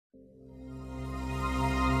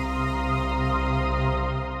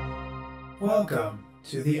Welcome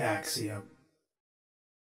to the Axiom.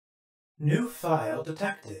 New file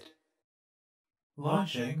detected.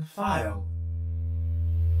 Launching file.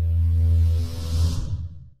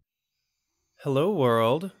 Hello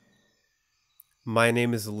world, my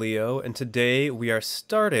name is Leo, and today we are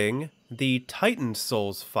starting the Titan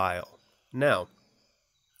Souls file. Now,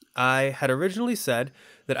 I had originally said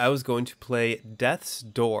that I was going to play Death's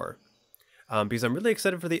Door, because I'm really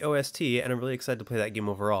excited for the OST, and I'm really excited to play that game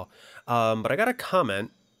overall. But I got a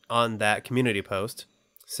comment on that community post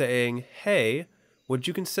saying, hey, would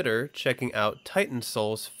you consider checking out Titan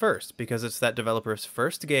Souls first, because it's that developer's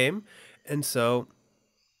first game, and so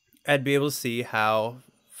I'd be able to see how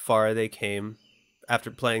far they came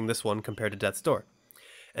after playing this one compared to Death's Door.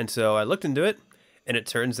 And so I looked into it, and it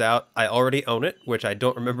turns out I already own it, which I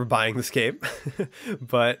don't remember buying this game,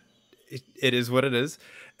 but it is what it is.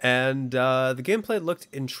 And the gameplay looked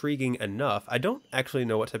intriguing enough. I don't actually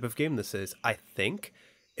know what type of game this is. I think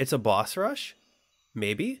it's a boss rush,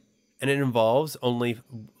 maybe, and it involves only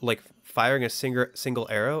like firing a single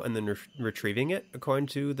arrow and then retrieving it, according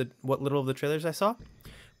to what little of the trailers I saw.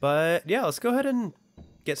 But yeah, let's go ahead and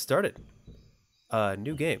get started.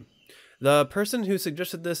 New game. The person who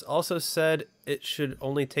suggested this also said it should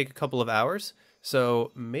only take a couple of hours,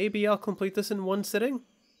 so maybe I'll complete this in one sitting,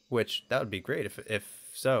 which that would be great if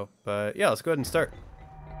so. But yeah, let's go ahead and start.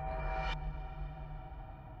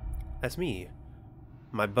 That's me.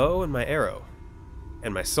 My bow and my arrow.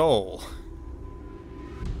 And my soul.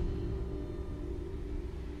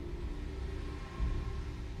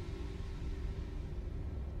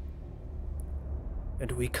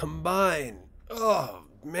 And we combine. Oh,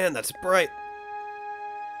 man, that's bright.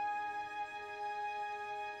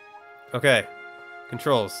 Okay.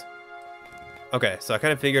 Controls. Okay, so I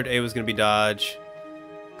kind of figured A was going to be dodge.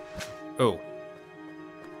 Oh.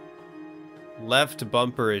 Left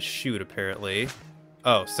bumper is shoot, apparently.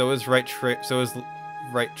 Oh, so is right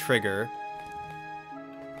trigger.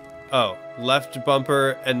 Oh, left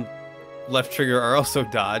bumper and left trigger are also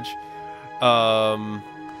dodge.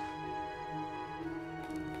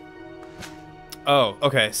 Oh,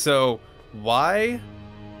 okay, so Y,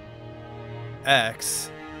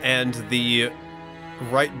 X, and the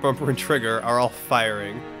right bumper and trigger are all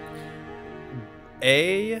firing.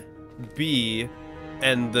 A, B,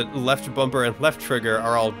 and the left bumper and left trigger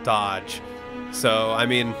are all dodge. So, I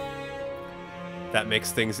mean, that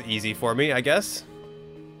makes things easy for me, I guess.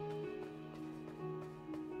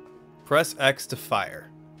 Press X to fire.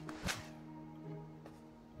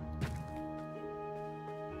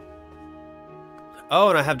 Oh,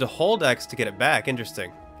 and I have to hold X to get it back. Interesting.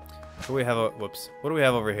 What do we have? Whoops. What do we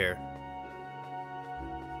have over here?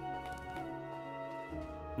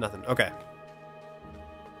 Nothing. Okay.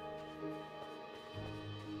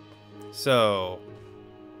 So,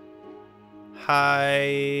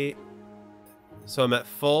 hi. So I'm at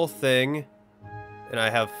full thing, and I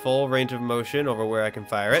have full range of motion over where I can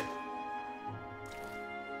fire it.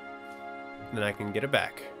 And then I can get it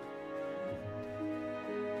back.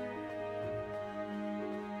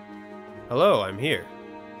 Hello, I'm here.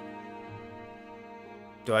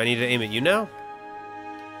 Do I need to aim at you now?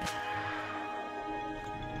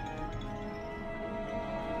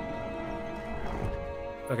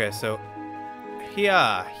 Okay, so here.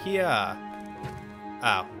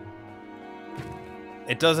 Ow.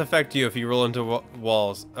 It does affect you if you roll into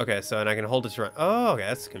walls. Okay, so and I can hold it to run. Oh, okay,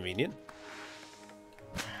 that's convenient.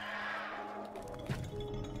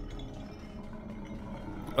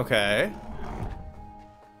 Okay.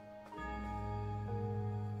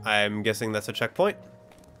 I'm guessing that's a checkpoint.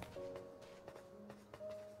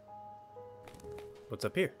 What's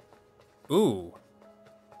up here? Ooh.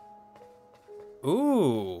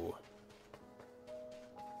 Ooh.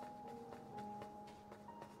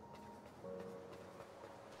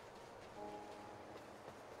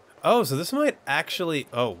 Oh, so this might actually...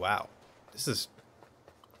 Oh, wow. This is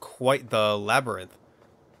quite the labyrinth.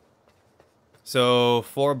 So,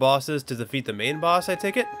 4 bosses to defeat the main boss, I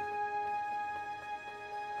take it?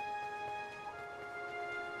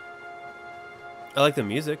 I like the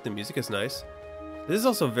music. The music is nice. This is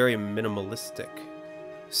also very minimalistic.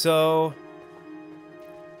 So,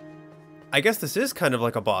 I guess this is kind of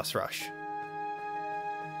like a boss rush.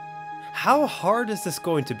 How hard is this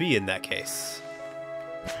going to be in that case?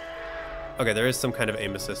 Okay, there is some kind of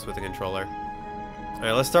aim assist with the controller.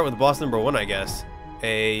 Alright, let's start with boss number 1, I guess.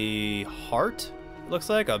 A heart? Looks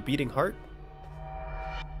like a beating heart.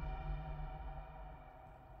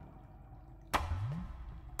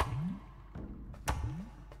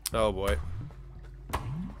 Oh boy.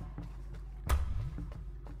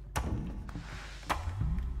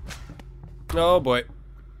 Oh boy.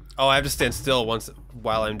 Oh, I have to stand still once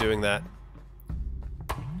while I'm doing that.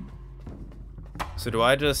 So do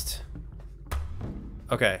I just...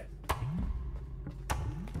 Okay.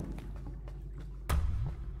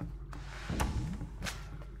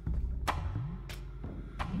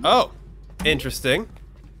 Oh, interesting.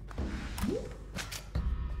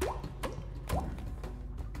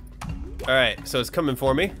 Alright, so it's coming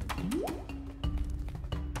for me.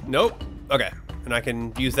 Nope. Okay, and I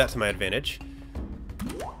can use that to my advantage.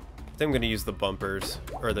 I think I'm going to use the bumpers,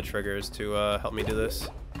 or the triggers, to help me do this.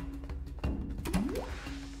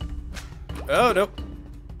 Oh, nope.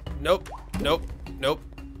 Nope. Nope. Nope.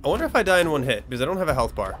 I wonder if I die in one hit, because I don't have a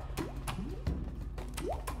health bar.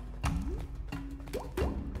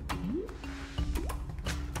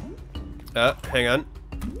 Hang on.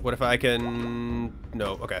 What if I can...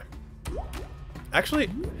 No, okay. Actually,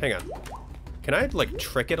 hang on. Can I, like,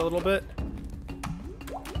 trick it a little bit?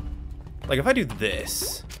 Like, if I do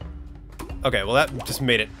this... Okay, well, that just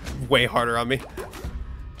made it way harder on me.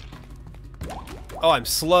 Oh, I'm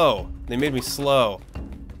slow. They made me slow.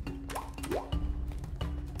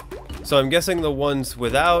 So I'm guessing the ones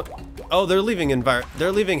without... Oh, they're leaving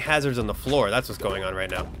hazards on the floor. That's what's going on right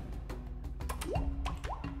now.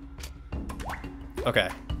 Okay.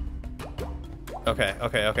 Okay,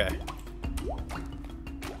 okay, okay.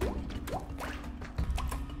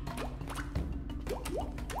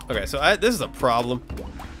 Okay, so this is a problem.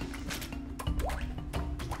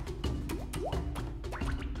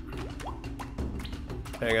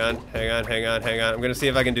 Hang on, hang on, hang on, hang on. I'm gonna see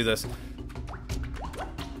if I can do this.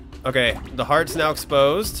 Okay, the heart's now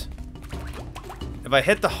exposed. If I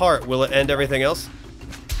hit the heart, will it end everything else?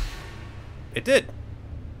 It did.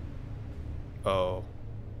 Oh.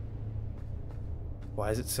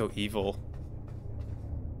 Why is it so evil?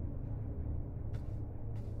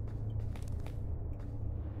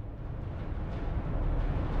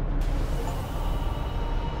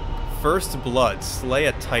 First blood, slay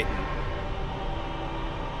a titan.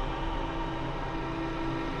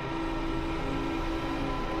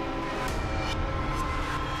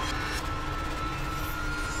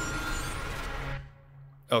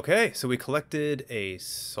 Okay, so we collected a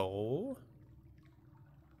soul.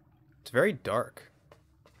 It's very dark.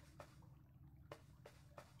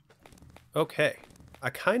 Okay. I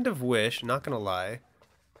kind of wish, not gonna lie,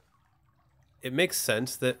 it makes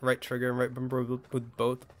sense that right trigger and right bumper would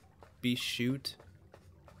both be shoot.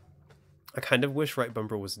 I kind of wish right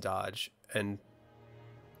bumper was dodge, and...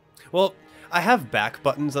 Well, I have back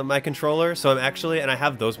buttons on my controller, so I'm actually, and I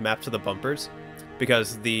have those mapped to the bumpers,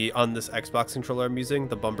 because on this Xbox controller I'm using,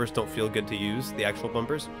 the bumpers don't feel good to use, the actual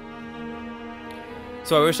bumpers.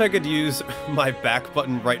 So I wish I could use my back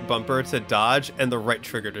button right bumper to dodge and the right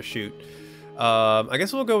trigger to shoot. I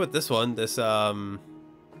guess we'll go with this one. This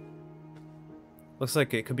looks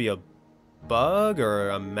like it could be a bug or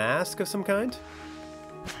a mask of some kind.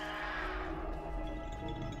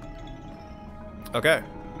 Okay.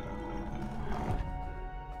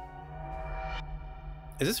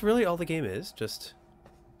 Is this really all the game is? Just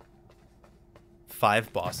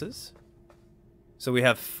 5 bosses? So we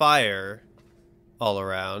have fire all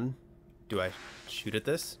around. Do I shoot at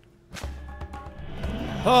this?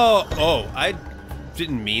 Oh, I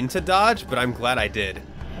didn't mean to dodge, but I'm glad I did.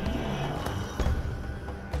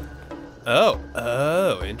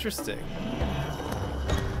 Oh, interesting.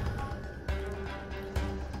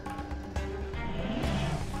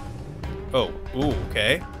 Oh, ooh,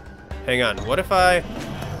 okay. Hang on, what if I...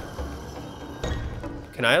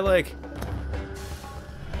 Can I, like...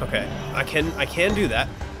 Okay, I can do that.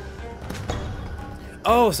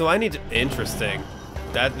 Oh, so I need to... Interesting.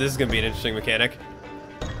 This is gonna be an interesting mechanic.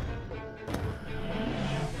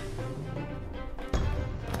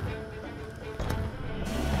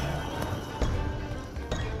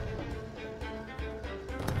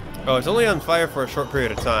 Oh, it's only on fire for a short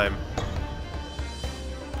period of time.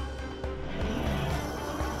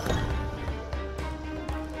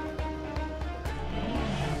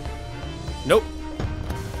 Nope.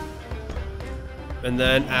 And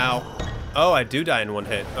then, ow. Oh, I do die in one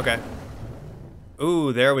hit. Okay.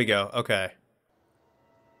 Ooh, there we go. Okay.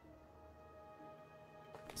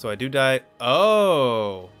 So I do die.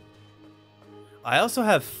 Oh. I also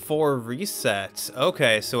have 4 resets.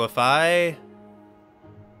 Okay, so if I...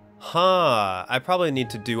 Huh. I probably need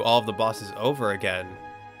to do all of the bosses over again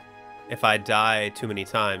if I die too many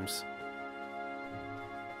times.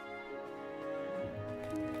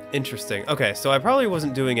 Interesting. Okay, so I probably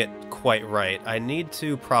wasn't doing it quite right. I need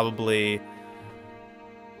to probably...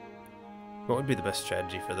 What would be the best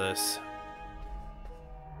strategy for this?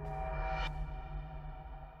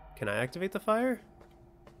 Can I activate the fire?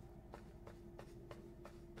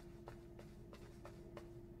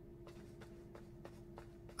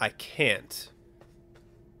 I can't.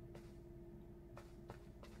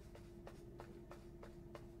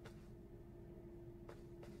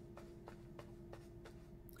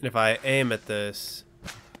 And if I aim at this...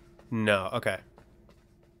 No, okay.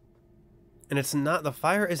 And it's not... The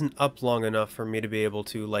fire isn't up long enough for me to be able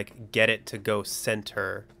to, like, get it to go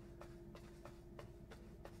center.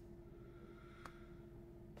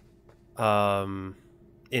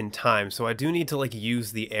 In time. So I do need to, like,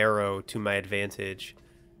 use the arrow to my advantage.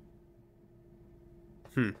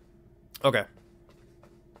 Okay.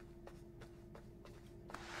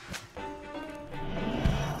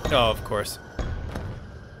 Oh, of course.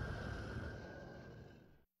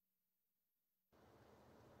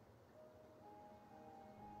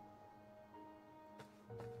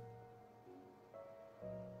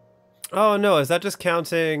 Oh no, is that just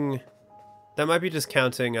counting... That might be just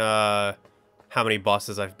counting, how many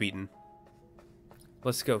bosses I've beaten.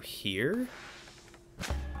 Let's go here.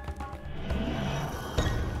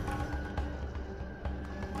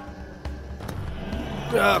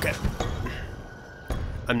 Okay.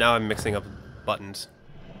 I'm mixing up buttons.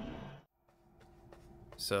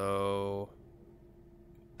 So...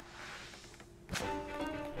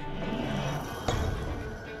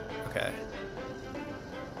 Okay.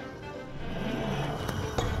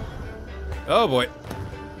 Oh boy.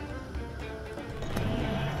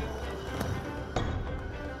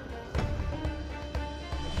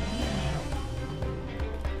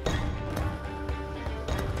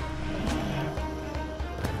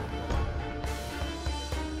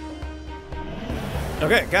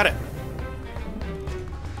 Okay, got it.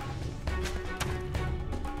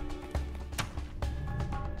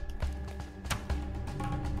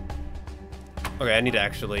 Okay, I need to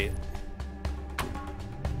actually...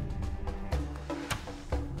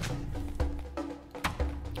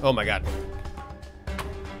 Oh my god.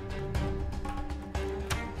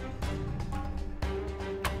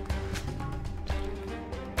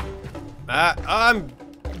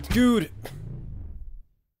 Dude.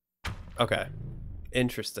 Okay.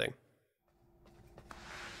 Interesting.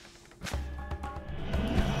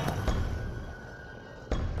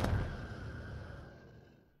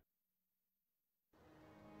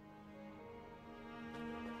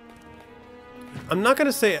 I'm not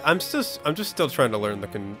gonna say I'm just still trying to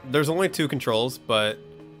learn there's only 2 controls, but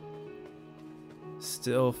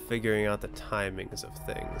still figuring out the timings of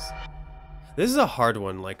things. This is a hard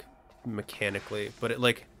one, like mechanically, but it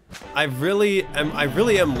like I really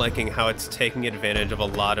am liking how it's taking advantage of a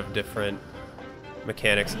lot of different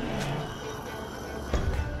mechanics.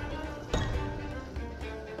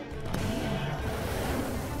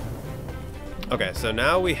 Okay, so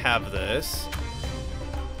now we have this.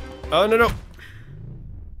 Oh no.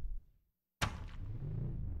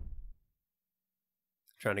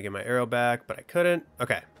 Trying to get my arrow back, but I couldn't.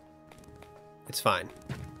 Okay. It's fine.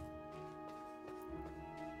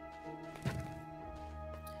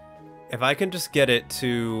 If I can just get it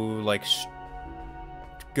to, like,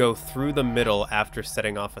 go through the middle after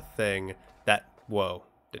setting off a thing, that... Whoa.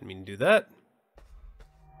 Didn't mean to do that.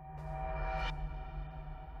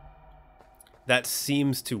 That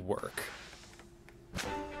seems to work.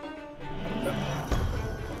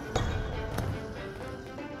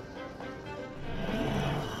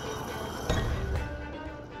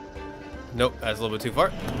 Nope, that's a little bit too far.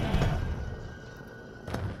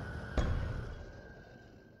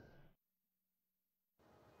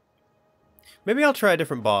 Maybe I'll try a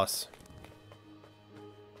different boss.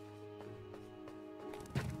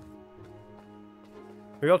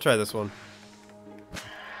 Maybe I'll try this one.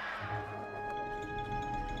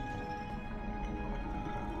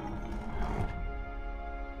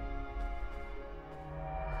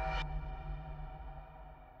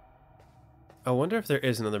 I wonder if there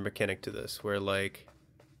is another mechanic to this where, like,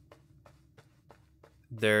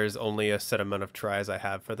 there's only a set amount of tries I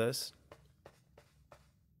have for this.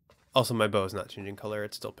 Also, my bow is not changing color,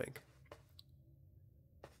 it's still pink.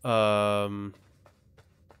 Another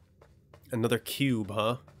cube,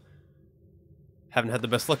 huh? Haven't had the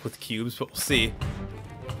best luck with cubes, but we'll see.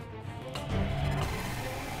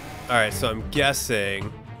 Alright, so I'm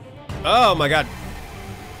guessing... Oh my god!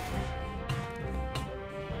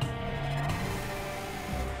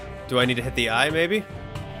 Do I need to hit the eye, maybe?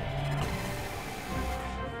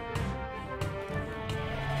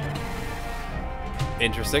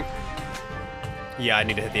 Interesting. Yeah, I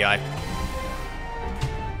need to hit the eye.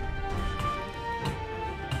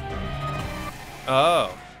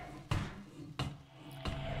 Oh.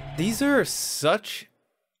 These are such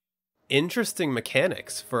interesting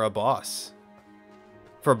mechanics for a boss.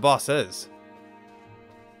 For bosses.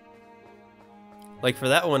 Like, for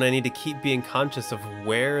that one, I need to keep being conscious of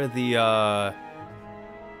where the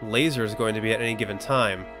laser is going to be at any given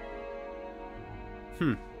time.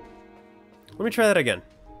 Let me try that again.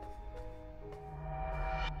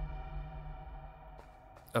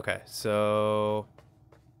 Okay, so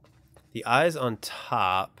the eye's on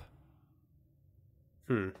top.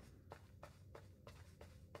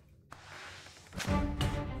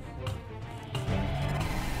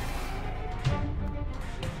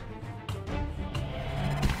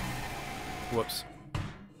 Whoops.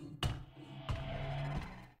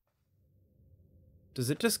 Does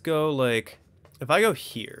it just go like, if I go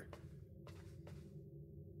here,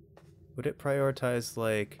 would it prioritize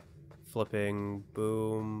like flipping,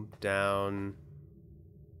 boom, down?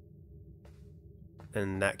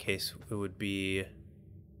 In that case, it would be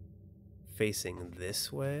facing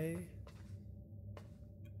this way.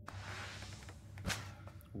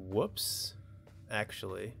 Whoops.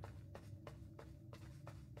 Actually.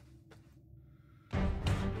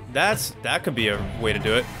 That could be a way to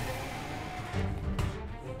do it.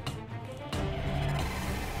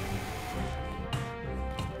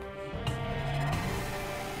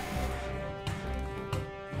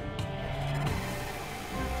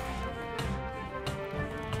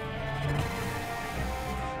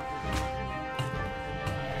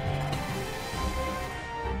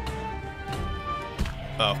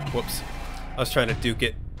 Oh, whoops. I was trying to juke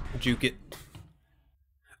it.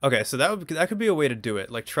 Okay, so that could be a way to do it.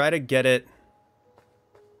 Like, try to get it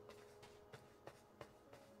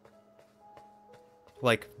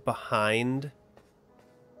like behind.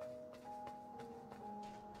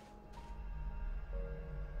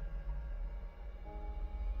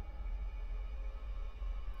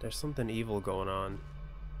 There's something evil going on.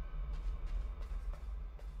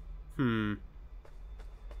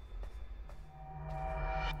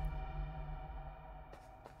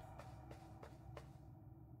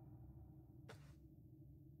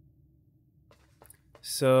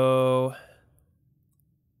 So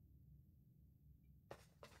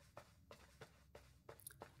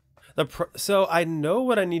so I know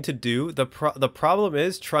what I need to do. The problem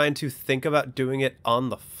is trying to think about doing it on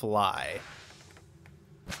the fly.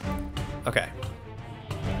 Okay.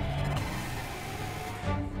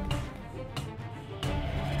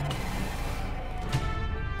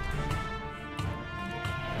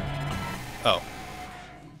 Oh.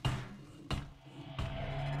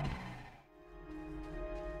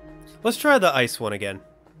 Let's try the ice one again.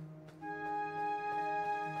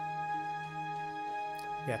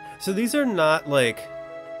 Yeah, so these are not like...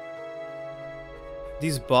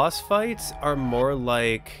 These boss fights are more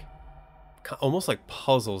like... almost like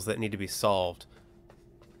puzzles that need to be solved.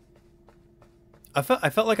 I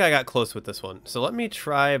felt like I got close with this one. So let me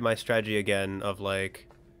try my strategy again of like...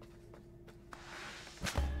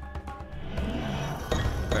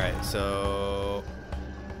 Alright, so...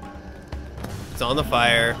 It's on the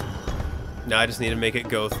fire. Now I just need to make it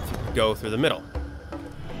go through the middle.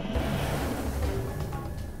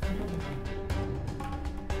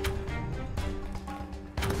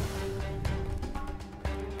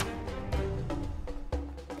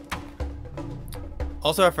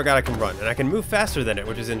 Also, I forgot I can run, and I can move faster than it,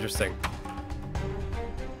 which is interesting.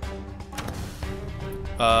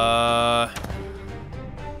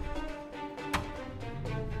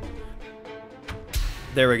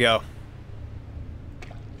 There we go.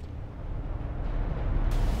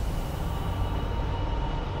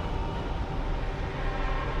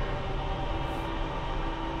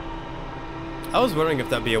 I was wondering if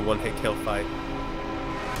that'd be a one-hit kill fight.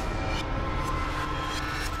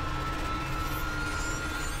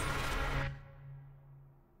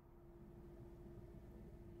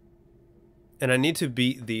 And I need to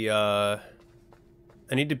beat the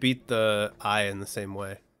eye in the same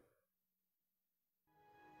way.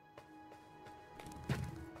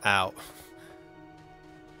 Ow.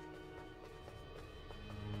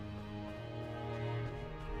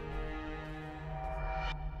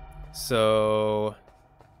 So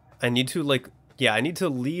I need to like, yeah, I need to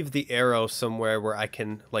leave the arrow somewhere where I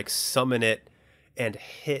can like summon it and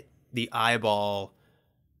hit the eyeball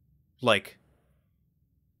like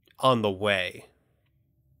on the way.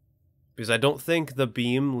 Because I don't think the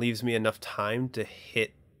beam leaves me enough time to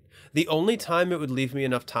hit. The only time it would leave me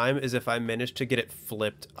enough time is if I managed to get it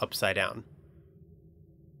flipped upside down.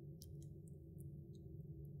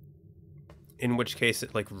 In which case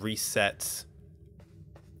it like resets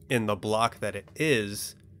in the block that it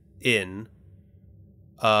is in,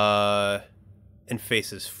 and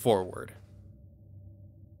faces forward.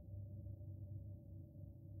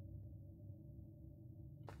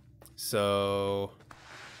 So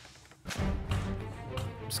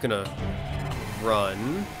I'm just gonna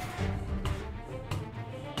run.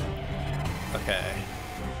 Okay.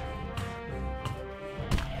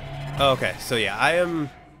 Okay, so yeah, I am...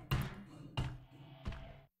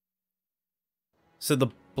 So the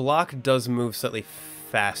block does move slightly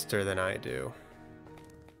faster than I do.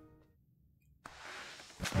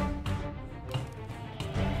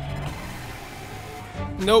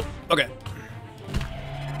 Nope. Okay.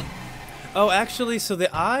 Oh, actually, so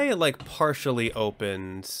the eye, like, partially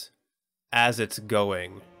opens as it's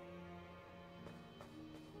going.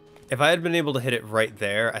 If I had been able to hit it right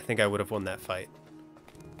there, I think I would have won that fight.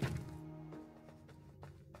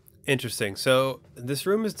 Interesting. So this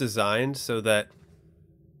room is designed so that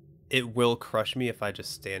it will crush me if I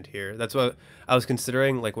just stand here. That's what I was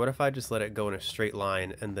considering. Like, what if I just let it go in a straight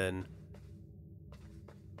line and then...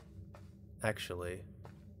 Actually,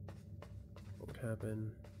 what would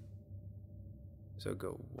happen? So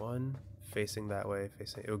go one, facing that way,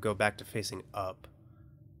 facing... It would go back to facing up.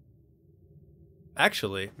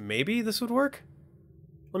 Actually, maybe this would work?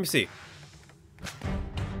 Let me see.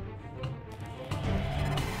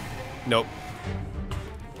 Nope.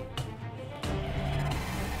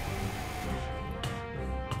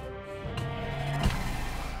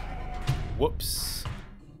 Whoops.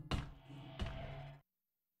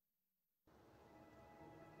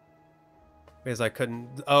 Because I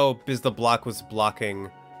couldn't... Oh, because the block was blocking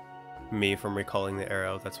me from recalling the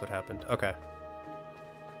arrow. That's what happened. Okay.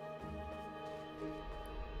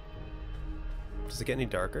 Does it get any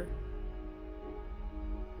darker?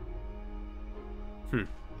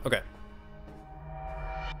 Okay.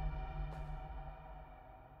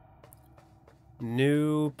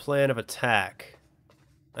 New plan of attack.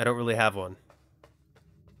 I don't really have one.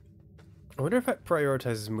 I wonder if it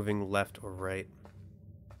prioritizes moving left or right.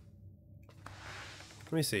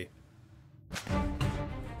 Let me see.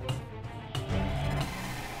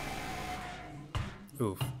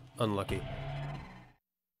 Oof. Unlucky.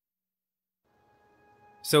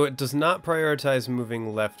 So it does not prioritize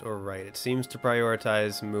moving left or right. It seems to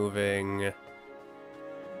prioritize moving...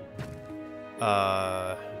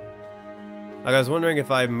 Like, I was wondering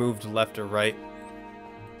if I moved left or right,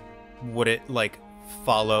 would it, like,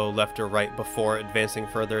 follow left or right before advancing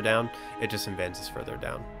further down? It just advances further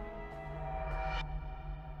down.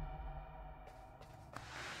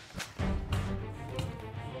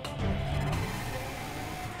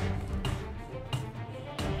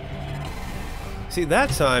 See, that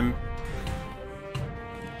time...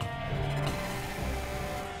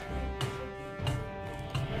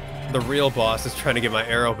 The real boss is trying to get my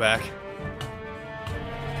arrow back.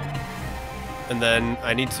 And then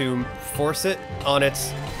I need to force it on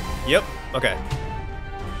its... Yep, okay.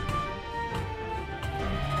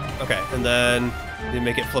 Okay, and then you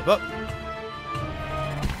make it flip up.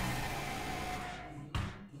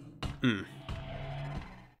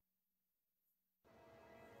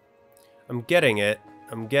 I'm getting it.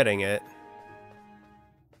 I'm getting it.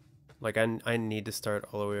 Like, I need to start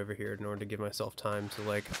all the way over here in order to give myself time to,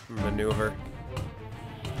 like, maneuver.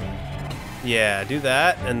 Yeah, do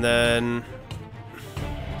that, and then...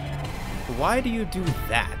 Why do you do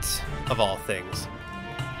that, of all things?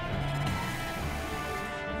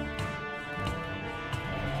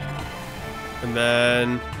 And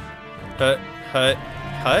then... Hut, hut,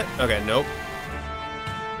 hut? Okay, nope.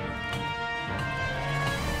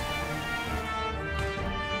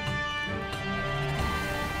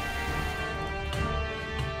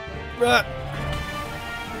 Ah.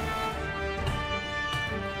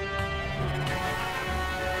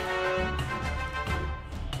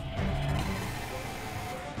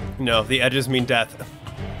 No, the edges mean death.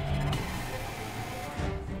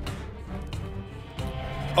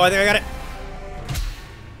 Oh, I think I got it.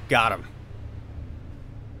 Got him.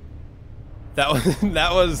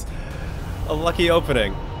 That was a lucky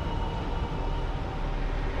opening.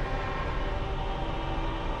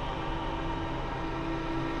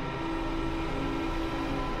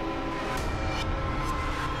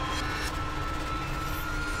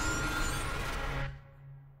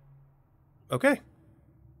 Okay.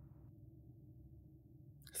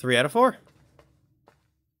 3 out of 4.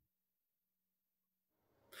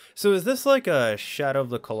 So is this like a Shadow of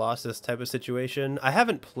the Colossus type of situation? I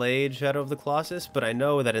haven't played Shadow of the Colossus, but I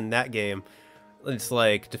know that in that game, it's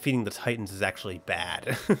like defeating the Titans is actually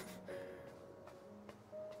bad.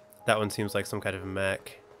 That one seems like some kind of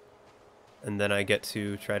mech. And then I get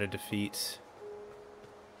to try to defeat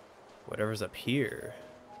whatever's up here.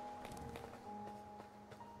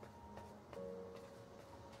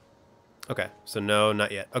 Okay, so no,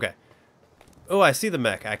 not yet. Okay. Oh, I see the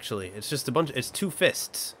mech, actually. It's just a bunch... It's 2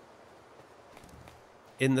 fists.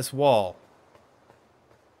 In this wall.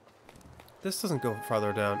 This doesn't go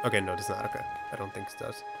farther down. Okay, no, it does not. Okay. I don't think it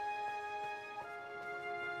does.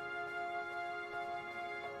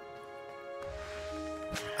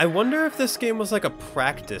 I wonder if this game was like a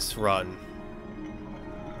practice run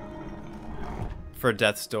for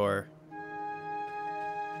Death's Door.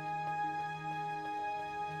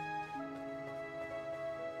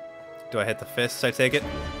 Do I hit the fist, I take it?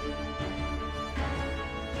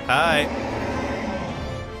 Hi.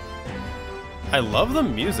 I love the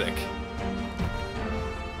music.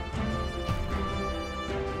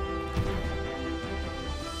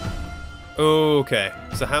 Okay,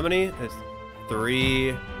 so how many? It's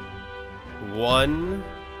 3, 1,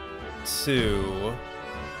 2,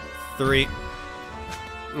 3.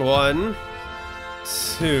 1,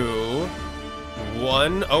 2,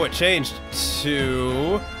 1. Oh, it changed.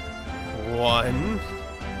 2, 1,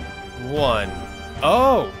 1.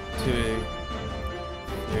 Oh, 2,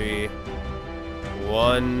 3,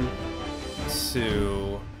 1,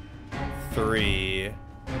 2, 3,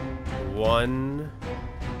 1,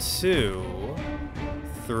 2,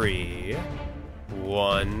 3,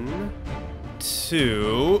 1,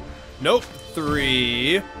 2. Nope.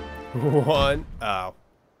 3, 1. Oh.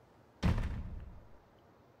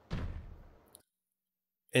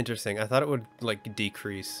 Interesting. I thought it would, like,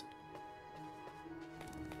 decrease.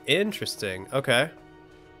 Interesting. Okay.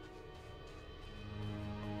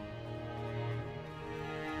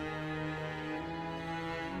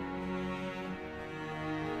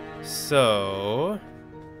 So...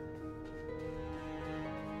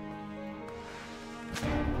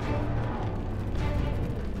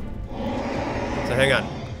 So hang on.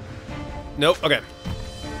 Nope. Okay.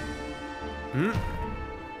 Hmm.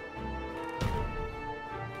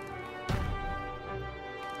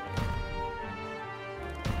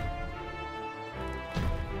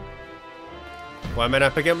 Why am I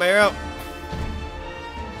not picking up my arrow?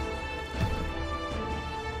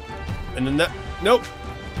 And then that... Nope.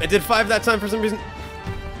 I did 5 that time for some reason.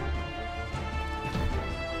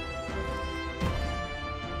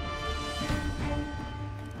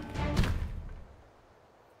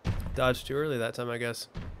 Dodged too early that time, I guess.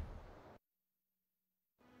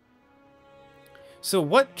 So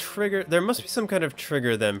what trigger... There must be some kind of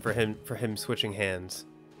trigger then for him switching hands.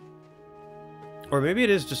 Or maybe it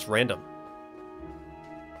is just random.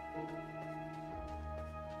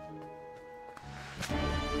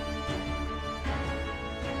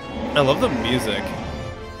 I love the music.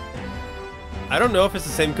 I don't know if it's the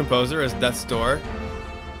same composer as Death's Door.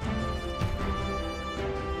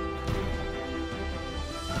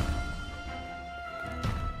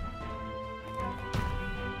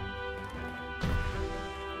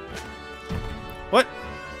 What?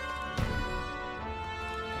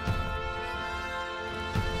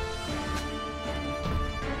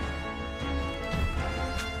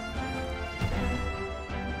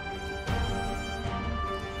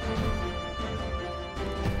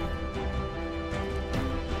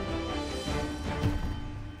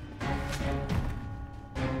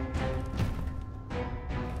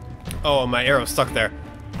 Oh, my arrow's stuck there.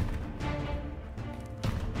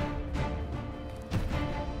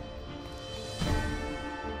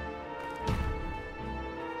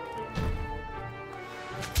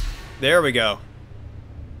 There we go.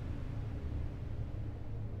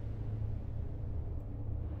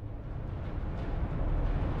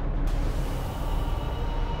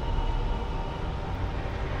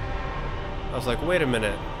 I was like, wait a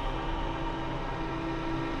minute.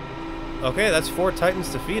 Okay, that's 4 Titans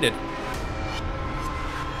defeated.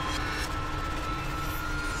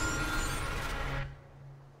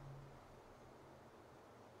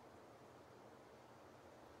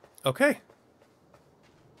 Okay.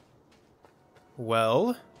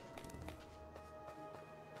 Well.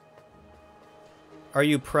 Are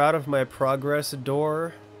you proud of my progress,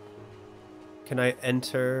 door? Can I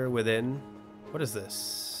enter within? What is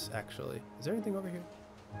this, actually? Is there anything over here?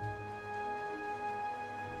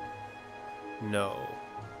 No.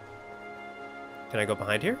 Can I go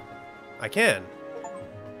behind here? I can.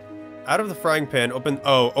 Out of the frying pan, open...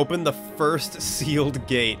 Oh, open the first sealed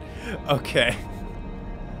gate. Okay.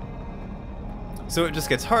 So it just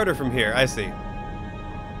gets harder from here. I see.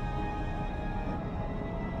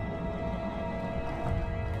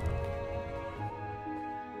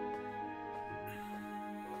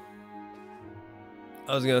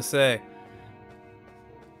 I was gonna say,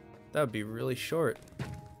 that would be really short.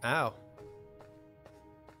 Ow.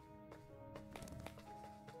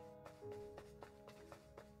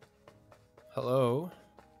 Hello?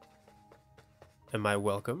 Am I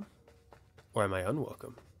welcome? Or am I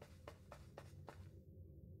unwelcome?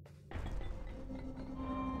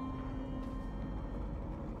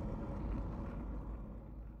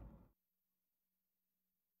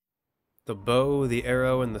 The bow, the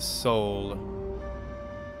arrow, and the soul.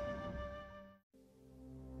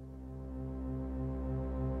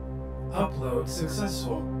 Upload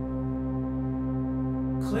successful.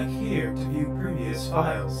 Click here to view previous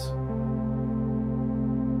files.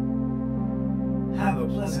 Have a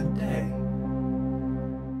pleasant day.